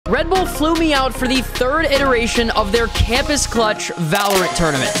Red Bull flew me out for the third iteration of their Campus Clutch Valorant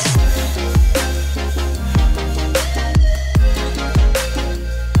tournament.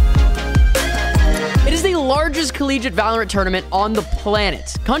 It is the largest collegiate Valorant tournament on the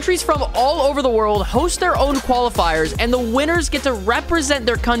planet. Countries from all over the world host their own qualifiers, and the winners get to represent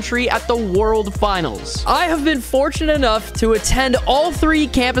their country at the World Finals. I have been fortunate enough to attend all three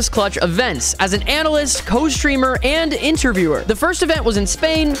Campus Clutch events as an analyst, co-streamer, and interviewer. The first event was in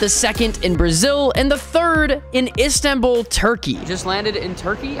Spain, the second in Brazil, and the third in Istanbul, Turkey. Just landed in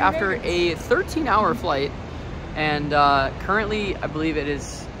Turkey after a 13-hour flight, and currently, I believe it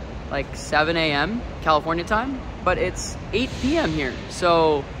is like 7 a.m. California time, but it's 8 p.m. here.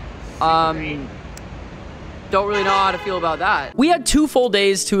 So, don't really know how to feel about that. We had 2 full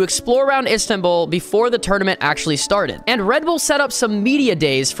days to explore around Istanbul before the tournament actually started. And Red Bull set up some media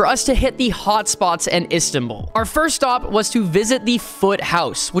days for us to hit the hot spots in Istanbul. Our first stop was to visit the Foot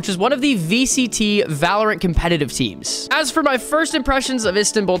House, which is one of the VCT Valorant competitive teams. As for my first impressions of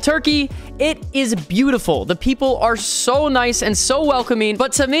Istanbul, Turkey, it is beautiful. The people are so nice and so welcoming.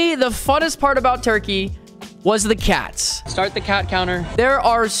 But to me, the funnest part about Turkey was the cats. Start the cat counter. There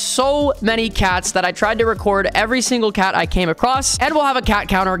are so many cats that I tried to record every single cat I came across, and we'll have a cat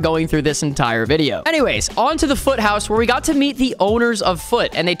counter going through this entire video. Anyways, on to the Foot House, where we got to meet the owners of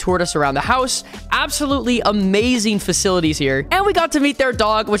Foot, and they toured us around the house. Absolutely amazing facilities here. And we got to meet their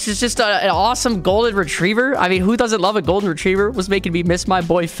dog, which is just an awesome golden retriever. I mean, who doesn't love a golden retriever? Was making me miss my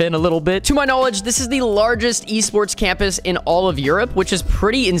boy Finn a little bit. To my knowledge, this is the largest esports campus in all of Europe, which is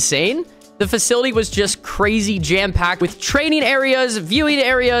pretty insane. The facility was just crazy jam-packed with training areas, viewing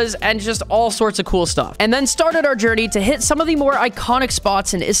areas, and just all sorts of cool stuff. And then started our journey to hit some of the more iconic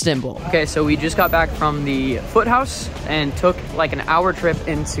spots in Istanbul. Okay, so we just got back from the Foot House and took like an hour trip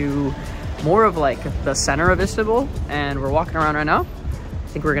into more of like the center of Istanbul. And we're walking around right now. I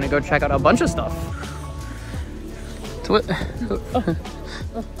think we're gonna go check out a bunch of stuff.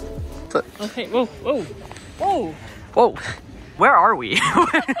 Okay, whoa, whoa, whoa, whoa. Where are we?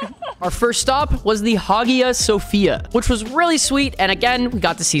 Our first stop was the Hagia Sophia, which was really sweet. And again, we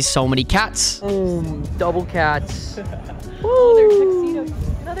got to see so many cats. Double cats. Oh, they're tuxedos.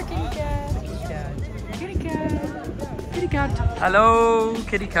 Another kitty cat. Kitty cat. Kitty cat. Hello,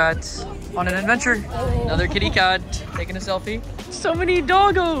 kitty cat. On an adventure. Another kitty cat. Taking a selfie. So many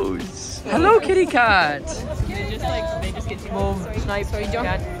doggos. Hello, kitty cat. They just get snipe.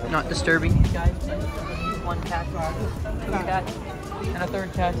 Cat. Not disturbing. One cat, two cat, and a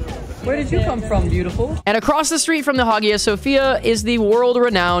third cat. Where did you come from, beautiful? And across the street from the Hagia Sophia is the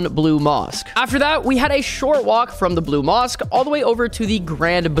world-renowned Blue Mosque. After that, we had a short walk from the Blue Mosque all the way over to the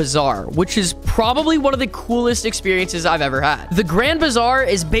Grand Bazaar, which is probably one of the coolest experiences I've ever had. The Grand Bazaar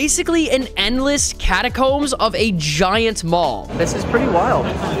is basically an endless catacombs of a giant mall. This is pretty wild.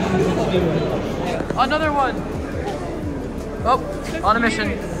 Another one. Oh, on a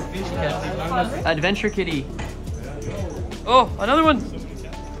mission. Adventure kitty. Oh, another one.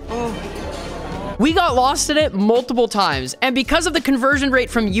 Oh. We got lost in it multiple times, and because of the conversion rate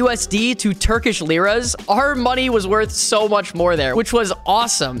from USD to Turkish liras, our money was worth so much more there, which was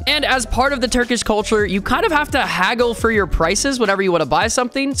awesome. And as part of the Turkish culture, you kind of have to haggle for your prices whenever you want to buy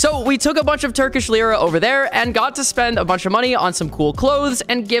something. So we took a bunch of Turkish lira over there and got to spend a bunch of money on some cool clothes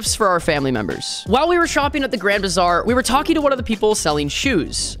and gifts for our family members. While we were shopping at the Grand Bazaar, we were talking to one of the people selling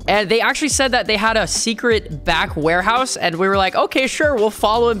shoes, and they actually said that they had a secret back warehouse, and we were like, okay, sure, we'll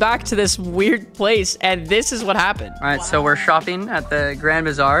follow him back to this weird place. And this is what happened. All right, so we're shopping at the Grand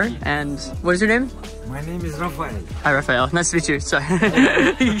Bazaar, and what is your name? My name is Rafael. Hi, Rafael. Nice to meet you. Sorry.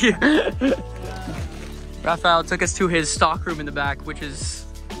 Rafael took us to his stock room in the back, which is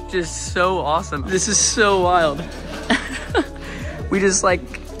just so awesome. This is so wild. We just like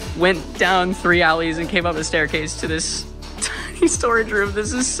went down 3 alleys and came up a staircase to this storage room.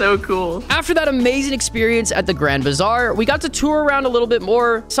 This is so cool. After that amazing experience at the Grand Bazaar, we got to tour around a little bit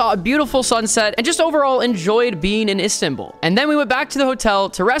more, saw a beautiful sunset, and just overall enjoyed being in Istanbul. And then we went back to the hotel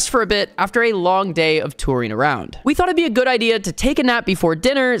to rest for a bit after a long day of touring around. We thought it'd be a good idea to take a nap before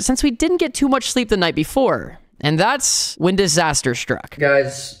dinner since we didn't get too much sleep the night before. And that's when disaster struck.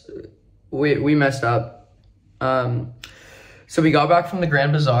 Guys, we messed up. So we got back from the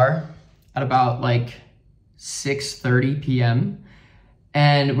Grand Bazaar at about like 6:30 p.m.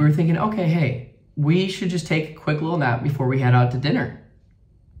 and we were thinking, okay, hey, we should just take a quick little nap before we head out to dinner.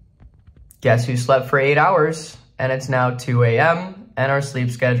 Guess who slept for 8 hours? And it's now 2 a.m. and our sleep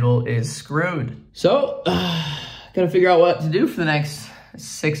schedule is screwed. So, gotta figure out what to do for the next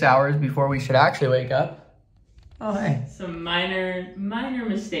 6 hours before we should actually wake up. Oh, hey. Some minor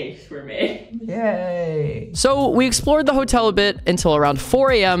mistakes were made. Yay. So we explored the hotel a bit until around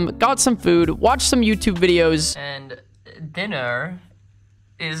 4 a.m., got some food, watched some YouTube videos, And dinner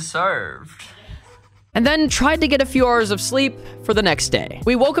is served. and then tried to get a few hours of sleep for the next day.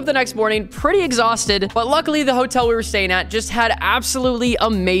 We woke up the next morning pretty exhausted, but luckily the hotel we were staying at just had absolutely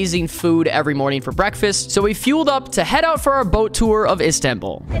amazing food every morning for breakfast, so we fueled up to head out for our boat tour of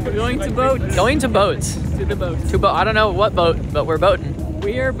Istanbul. We're going to boat. Going to boats. To the boat. I don't know what boat, but we're boating.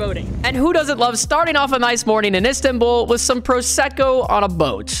 We are boating. And who doesn't love starting off a nice morning in Istanbul with some Prosecco on a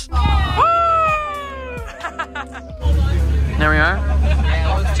boat? There we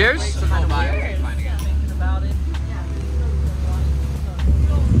are. Cheers.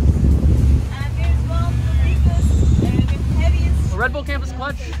 Red Bull Campus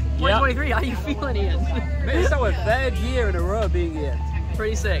Clutch 2023. How you feeling, Ian? It's our third year in a row being here,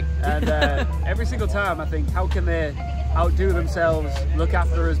 Pretty sick. and every single time I think, how can they outdo themselves, look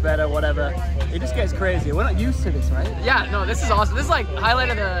after us better, whatever. It just gets crazy. We're not used to this, right? Yeah, no, this is awesome. This is like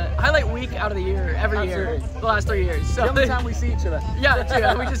highlight week out of the year every year, Absolutely. the last 3 years. So The only time we see each other. yeah,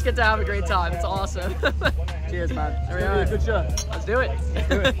 dude, we just get to have a great time. It's awesome. Cheers, man. It's There we gonna be are. a good show. Let's do it.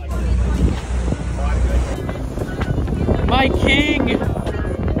 Do it. My king.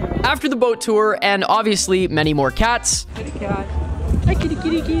 After the boat tour and obviously many more cats, Hi, kitty,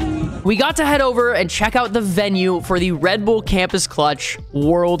 kitty, kitty. we got to head over and check out the venue for the Red Bull Campus Clutch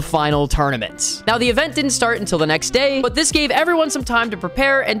World Final Tournament. Now, the event didn't start until the next day, but this gave everyone some time to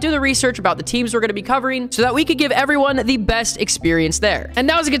prepare and do the research about the teams we're going to be covering so that we could give everyone the best experience there. And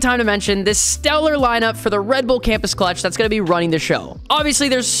now's a good time to mention this stellar lineup for the Red Bull Campus Clutch that's going to be running the show. Obviously,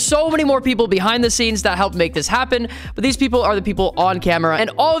 there's so many more people behind the scenes that help make this happen, but these people are the people on camera,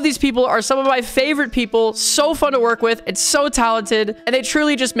 and all of these people are some of my favorite people, so fun to work with, it's so talented, and they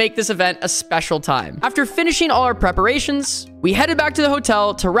truly just make this event a special time. After finishing all our preparations, we headed back to the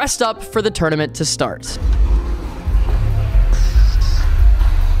hotel to rest up for the tournament to start.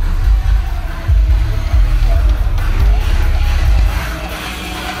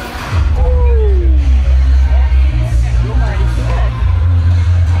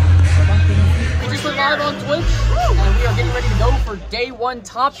 We just went live on Twitch, and we are getting ready to go for day 1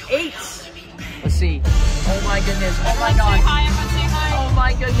 top 8. Let's see. Oh my goodness. Oh my god. Oh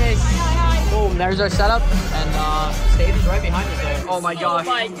my goodness. Boom, there's our setup, and stage is right behind us there. Oh my gosh. Oh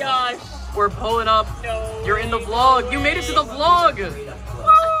my gosh. We're pulling up. No. You're in the vlog. You made it to the vlog.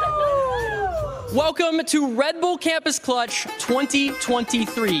 Welcome to Red Bull Campus Clutch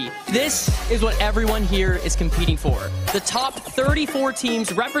 2023. This is what everyone here is competing for. The top 34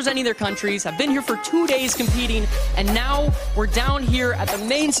 teams representing their countries have been here for 2 days competing, and now we're down here at the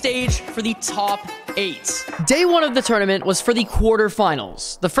main stage for the top 8. Day 1 of the tournament was for the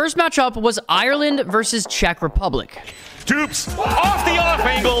quarterfinals. The first matchup was Ireland versus Czech Republic. Dupes off the off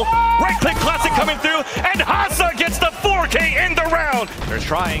angle, right click classic coming through, and Hasa gets the 4K in the round. They're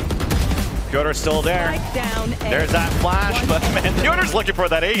trying. Piotr's still there. There's that flash, but man, Piotr's looking for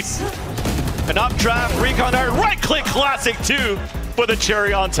that ace. An updraft, recon there, right click classic too for the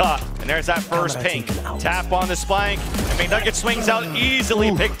cherry on top. And there's that first pink. Tap on the spike. I mean, Nugget swings out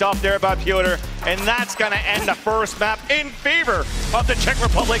easily, picked up there by Piotr. And that's gonna end the first map in favor of the Czech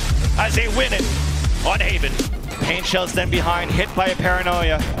Republic as they win it on Haven. Paint Shell's then behind, hit by a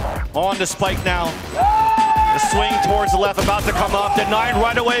Paranoia. On the spike now. The swing towards the left about to come up, denied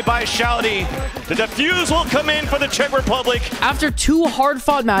right away by Shouty. The defuse will come in for the Czech Republic. After 2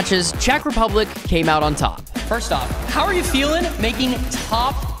 hard-fought matches, Czech Republic came out on top. First off, how are you feeling making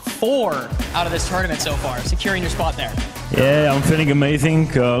top 4 out of this tournament so far, securing your spot there? Yeah, I'm feeling amazing.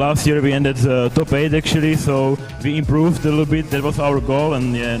 Last year we ended top 8 actually, so we improved a little bit. That was our goal,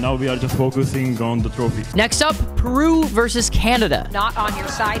 and yeah, now we are just focusing on the trophy. Next up, Peru versus Canada. Not on your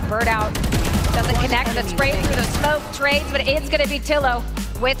side, bird out. Doesn't connect, the spray through the smoke, trades, but it's gonna be Tillo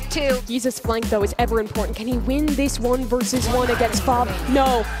with 2. Jesus' flank, though, is ever important. Can he win this 1 versus 1 against Fob?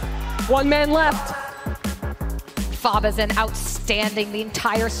 No. 1 man left. Fob is an outstanding, the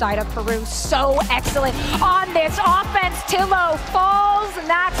entire side of Peru, so excellent on this offense. Tillo falls, and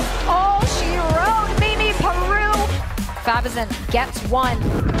that's all she wrote. Mimi Peru. Fabizon gets 1,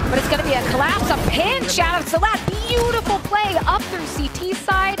 but it's gonna be a collapse, a pinch out of Salat. Beautiful play up through CT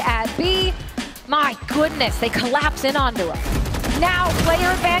side at B. My goodness, they collapse in onto him. Now player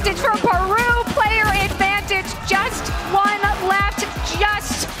advantage for Peru, player advantage, just 1 left,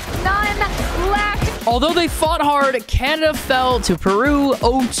 just none left. Although they fought hard, Canada fell to Peru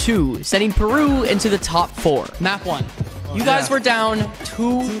 0-2, sending Peru into the top 4. Map 1. You guys were down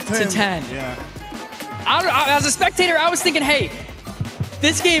 2 to 10. Yeah. As a spectator, I was thinking, hey,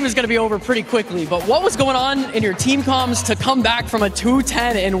 This game is going to be over pretty quickly, but what was going on in your team comms to come back from a 2-10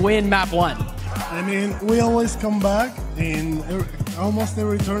 and win map 1? I mean, we always come back in almost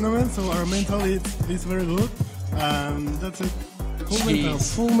every tournament, so our mental is very good. That's it. Full mental.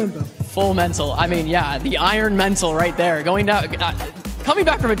 Full mental. Full mental. I mean, yeah, the iron mental right there. Going down, coming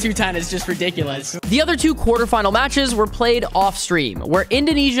back from a 2-10 is just ridiculous. The other 2 quarterfinal matches were played off stream, where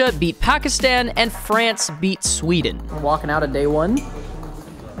Indonesia beat Pakistan and France beat Sweden. We're walking out of day 1.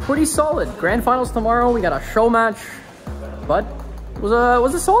 Pretty solid. Grand finals tomorrow. We got a show match, but it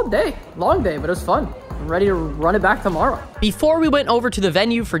was a solid day. Long day, but it was fun. I'm ready to run it back tomorrow. Before we went over to the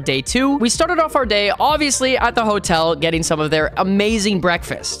venue for day 2, we started off our day, obviously, at the hotel, getting some of their amazing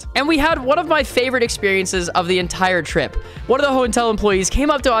breakfast. And we had one of my favorite experiences of the entire trip. One of the hotel employees came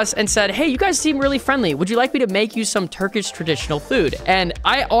up to us and said, hey, you guys seem really friendly. Would you like me to make you some Turkish traditional food? And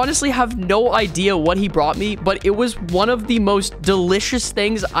I honestly have no idea what he brought me, but it was one of the most delicious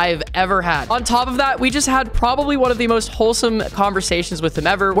things I've ever had. On top of that, we just had probably one of the most wholesome conversations with him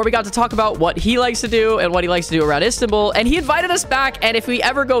ever, where we got to talk about what he likes to do and what he likes to do around Istanbul. And he invited us back, and if we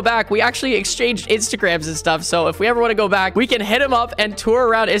ever go back, we actually exchanged Instagrams and stuff. So if we ever want to go back, we can hit him up and tour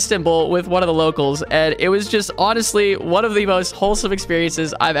around Istanbul with one of the locals. And it was just honestly one of the most wholesome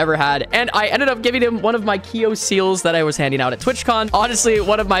experiences I've ever had. And I ended up giving him one of my Keeoh seals that I was handing out at TwitchCon. Honestly,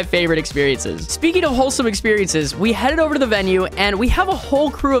 one of my favorite experiences. Speaking of wholesome experiences, we headed over to the venue, and we have a whole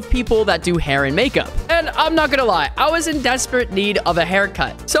crew of people that do hair and makeup. And I'm not gonna lie, I was in desperate need of a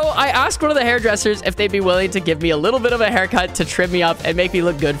haircut. So I asked one of the hairdressers if they'd be willing to give me a little bit of a haircut to trim me up and make me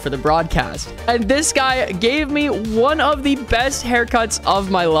look good for the broadcast. And this guy gave me one of the best haircuts of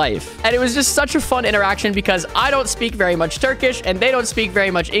my life. And it was just such a fun interaction because I don't speak very much Turkish and they don't speak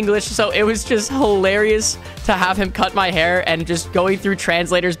very much English. So it was just hilarious to have him cut my hair and just going through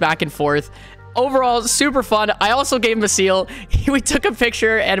translators back and forth. Overall, super fun. I also gave him a seal. We took a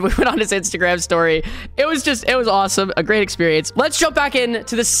picture and we went on his Instagram story. It was awesome. A great experience. Let's jump back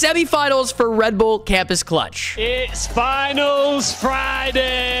into the semifinals for Red Bull Campus Clutch. It's Finals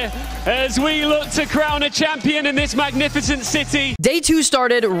Friday as we look to crown a champion in this magnificent city. Day 2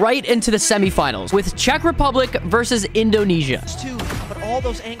 started right into the semifinals with Czech Republic versus Indonesia. But all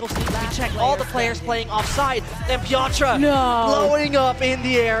those angles need to be checked. All the players playing offside. And Piotr blowing up in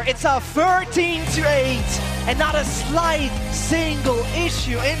the air. It's a 13-8 and not a slight single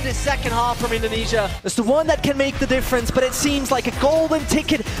issue in the second half from Indonesia. It's the one that can make the difference, but it seems like a golden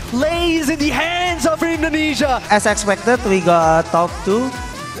ticket lays in the hands of Indonesia. As expected, we got top 2.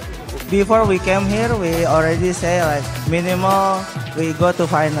 Before we came here, we already say like minimal, we go to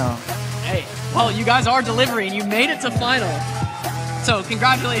final. Hey, well, you guys are delivering. You made it to final. So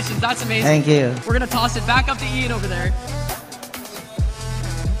congratulations, that's amazing. Thank you. We're gonna toss it back up to Ian over there.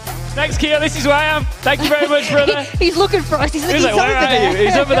 Thanks, Keeoh. This is where I am. Thank you very much, brother. He's looking for us. He's like, where are you?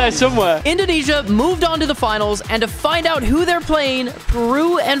 He's over there somewhere. Indonesia moved on to the finals, and to find out who they're playing,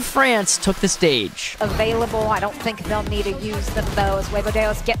 Peru and France took the stage. Available. I don't think they'll need to use them, though, as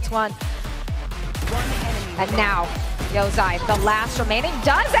Huevodeos gets one. And now, Yozai, the last remaining,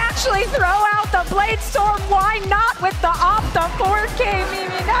 does actually throw out the Blade Storm. Why not with the Opta 4K,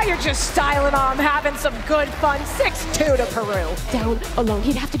 Mimi? Now you're just styling on, having some good fun. 6-2 to Peru. Down alone.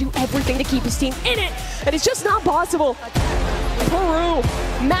 He'd have to do everything to keep his team in it, and it's just not possible. Peru,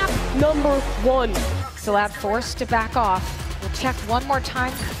 map number 1. Xalab forced to back off. We'll check one more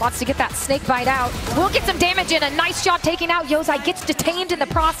time. Wants to get that snake bite out. We'll get some damage in. A nice job taking out Yozai. Gets detained in the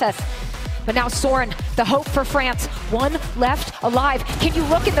process. But now Soren, the hope for France. One left alive. Can you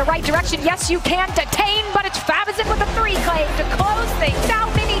look in the right direction? Yes, you can. Detain, but it's Fabizon with a 3 claim to close things out.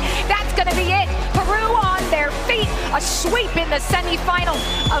 Mini, that's going to be it. Peru on their feet. A sweep in the semifinal.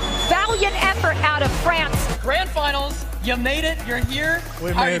 A valiant effort out of France. Grand finals. You made it. You're here.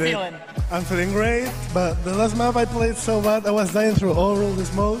 How are you feeling? I'm feeling great, but the last map I played so bad, I was dying through all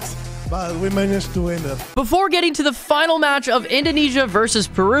these modes. But we managed to win it. Before getting to the final match of Indonesia versus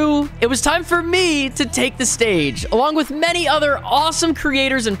Peru, it was time for me to take the stage, along with many other awesome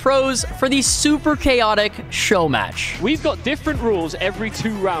creators and pros for the super chaotic show match. We've got different rules every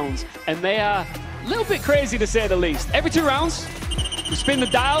 2 rounds, and they are a little bit crazy to say the least. Every 2 rounds, we spin the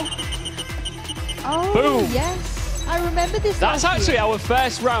dial. Oh, boom. Yes. I remember this. That's actually our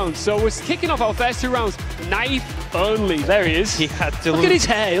first round. So we're kicking off our first 2 rounds. Knife only. There he is. He had to look at his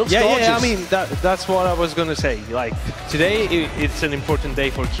hair. He looks gorgeous. Yeah, I mean, that's what I was going to say. Like, today, it's an important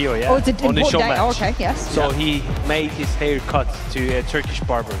day for Keeoh, yeah? Oh, it's an important show day. match. Oh, okay, yes. So he made his hair cut to a Turkish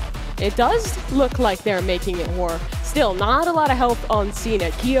barber. It does look like they're making it work. Still, not a lot of help on scene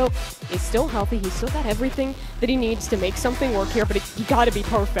at Keeoh. Is still healthy. He's still got everything that he needs to make something work here, but you got to be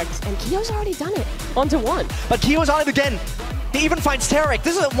perfect. And Keoh's already done it. On to 1. But Keoh's on it again. He even finds Tarek.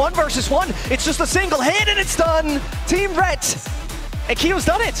 This is a 1 versus 1. It's just a single hit and it's done. Team Red. And Keeoh's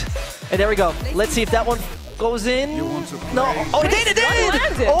done it. And there we go. Let's see if that one goes in. No. Oh, it did!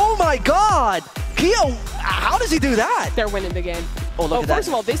 It did! Oh my god! Keeoh, how does he do that? They're winning the game. Oh, look at that. First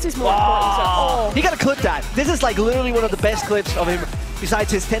of all, this is more important. So, You gotta clip that. This is like literally one of the best clips of him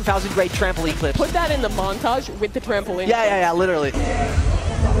besides his 10,000 grade trampoline clips. Put that in the montage with the trampoline. Yeah, literally.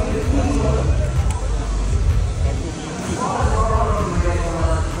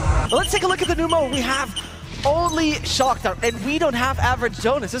 Well, let's take a look at the new mode. We have only Shockdart, and we don't have average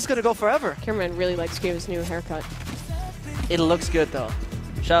Jonas. This is gonna go forever. Cameraman really likes Keeoh's new haircut. It looks good though.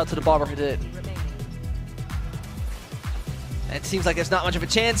 Shout out to the barber who did it. It seems like there's not much of a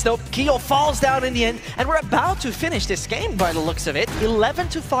chance. Nope. Keeoh falls down in the end, and we're about to finish this game by the looks of it.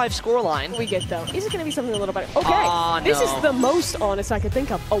 11-5 scoreline. We get though. Is it going to be something a little better? Okay. This is the most honest I could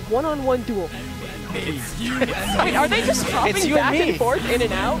think of. A one-on-one duel. It's you and me. Are they just hopping back and forth, in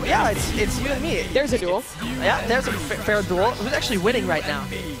and out? Yeah, it's you and me. There's a duel. Yeah, there's a fair duel. Who's actually winning right now?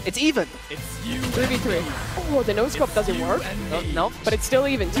 It's even. 3v3. Oh, the no-scope doesn't work. No. But it's still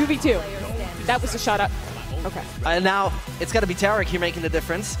even. 2v2. That was a shot up. Okay. And now it's got to be Tarek here making the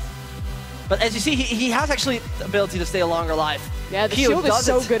difference. But as you see, he has actually the ability to stay a longer life. Yeah, the shield is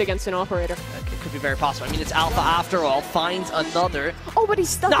so good against an operator. It could be very possible. I mean, it's Alpha after all. Finds another. Oh, but he's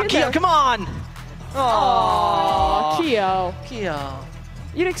stuck in there. Keeoh, come on! Oh, Keeoh. Keeoh.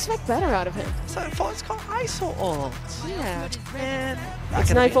 You'd expect better out of him. So it's called ISO ult. Yeah. Man.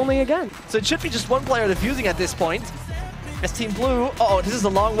 It's knife only again. So it should be just one player defusing at this point. As Team Blue, this is a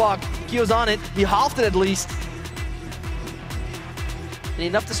long walk. Keeoh's on it. He halved it at least. And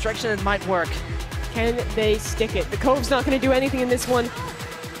enough distraction, it might work. Can they stick it? The Cove's not going to do anything in this one.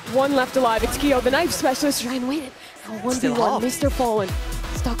 One left alive. It's Keeoh, the knife specialist, trying to win it. Now 1v1, Mr. Fallen.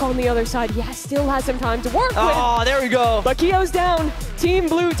 Stuck on the other side. He still has some time to work with. Oh, there we go. But Keeoh's down. Team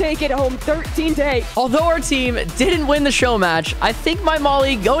Blue take it home 13-8. Although our team didn't win the show match, I think my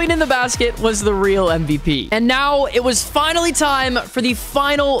Molly going in the basket was the real MVP. And now it was finally time for the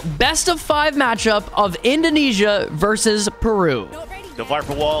final best of 5 matchup of Indonesia versus Peru. The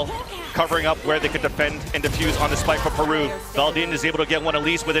Viper wall covering up where they could defend and defuse on the spike for Peru. Valdin is able to get one at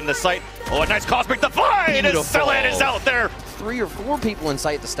least within the site. Oh, a nice Cosmic Divine! And Celan is out there. 3 or 4 people in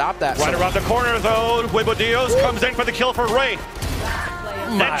sight to stop that. Right around the corner, though, Wibodeos comes in for the kill for Ray.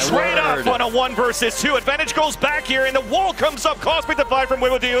 Then trade up on a 1 versus 2. Advantage goes back here, and the wall comes up. Cosmic Divide from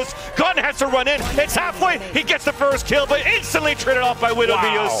Wibodeos. Gunn has to run in. It's halfway. He gets the first kill, but instantly traded off by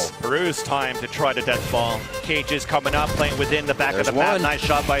Wibodeos. Peru's time to try to death ball. Cage is coming up, playing within the back of the map. Nice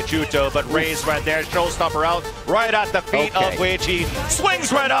shot by Juto, but Ray's right there. Showstopper out right at the feet of Weichi.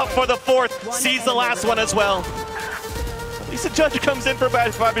 Swings right out for the 4th. Sees the last one as well. At least the judge comes in for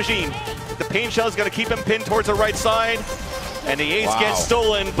Babajin. The pain shell is going to keep him pinned towards the right side. And the ace gets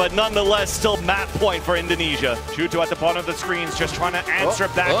stolen, but nonetheless, still map point for Indonesia. Juto at the bottom of the screens, just trying to answer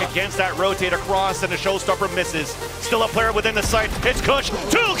back against that rotate across, and the showstopper misses. Still a player within the site. It's Kush.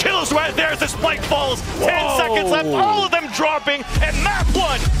 2 kills right there as the spike falls. 10 seconds left, all of them dropping, and map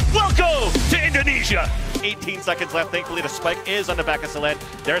 1 will go to Indonesia. 18 seconds left. Thankfully, the spike is on the back of Celan.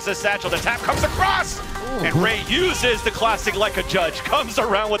 There's the satchel. The tap comes across. And Ray uses the classic like a judge. Comes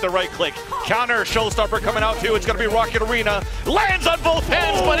around with the right click. Counter showstopper coming out too. It's going to be Rocket Arena. Lands on both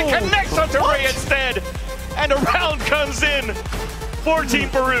hands, but it connects onto Ray instead. And a round comes in for Team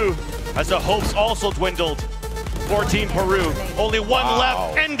Peru. As the hopes also dwindled for Team Peru. Only one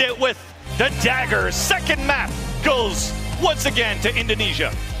left. End it with the dagger. Second map goes once again to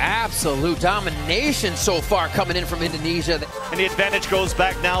Indonesia. Absolute domination so far coming in from Indonesia. And the advantage goes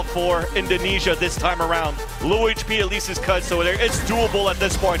back now for Indonesia this time around. Low HP at least is cut, so it's doable at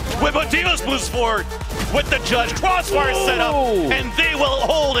this point. Wibodeos moves forward with the judge. Crossfire set up, and they will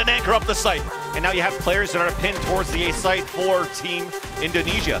hold and anchor up the site. And now you have players that are pinned towards the A site for Team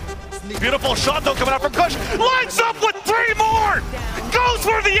Indonesia. Beautiful shot though coming out from Kush. Lines up with 3 more! Goes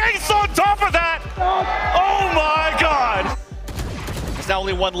for the ace on top of that! Oh my god! There's now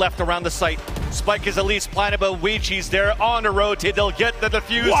only 1 left around the site. Spike is at least planted, but Weichi's there on the rotate. They'll get the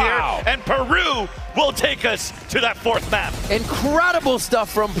defuse here, and Peru will take us to that 4th map. Incredible stuff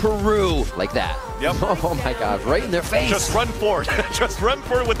from Peru. Like that. Yep. Oh my god, right in their face. Just run for it. Just run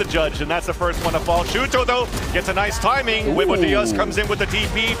for it with the judge, and that's the first one to fall. Juto, though, gets a nice timing. Wibodeos comes in with the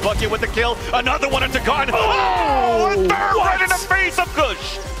TP, Bucket with the kill. Another one into Gunn. Oh, a third right in the face of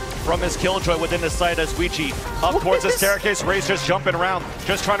Kush. From his killjoy within the site as Weichi up towards the staircase. Ray's just jumping around,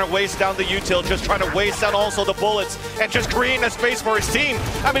 just trying to waste down the util, just trying to waste down also the bullets, and just creating a space for his team.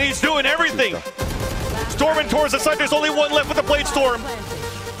 I mean, he's doing everything. Storming towards the site. There's only 1 left with the Blade Storm.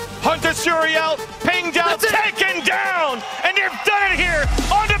 Hunter Fury out, pinged out, taken down, and they've done it here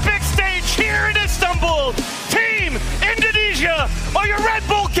on the big stage here in Istanbul. Team Indonesia are your Red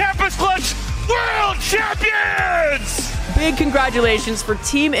Bull Campus Clutch World Champions! Big congratulations for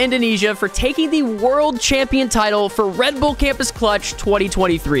Team Indonesia for taking the World Champion title for Red Bull Campus Clutch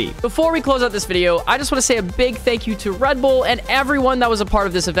 2023. Before we close out this video, I just want to say a big thank you to Red Bull and everyone that was a part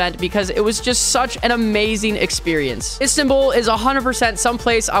of this event because it was just such an amazing experience. Istanbul is 100%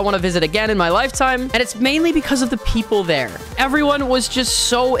 someplace I want to visit again in my lifetime, and it's mainly because of the people there. Everyone was just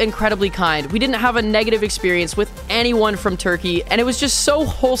so incredibly kind. We didn't have a negative experience with anyone from Turkey, and it was just so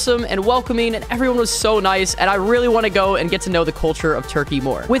wholesome and welcoming, and everyone was so nice, and I really want to go and get to know the culture of Turkey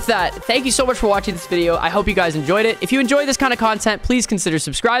more. With that, thank you so much for watching this video. I hope you guys enjoyed it. If you enjoy this kind of content, please consider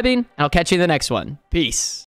subscribing, and I'll catch you in the next one. Peace.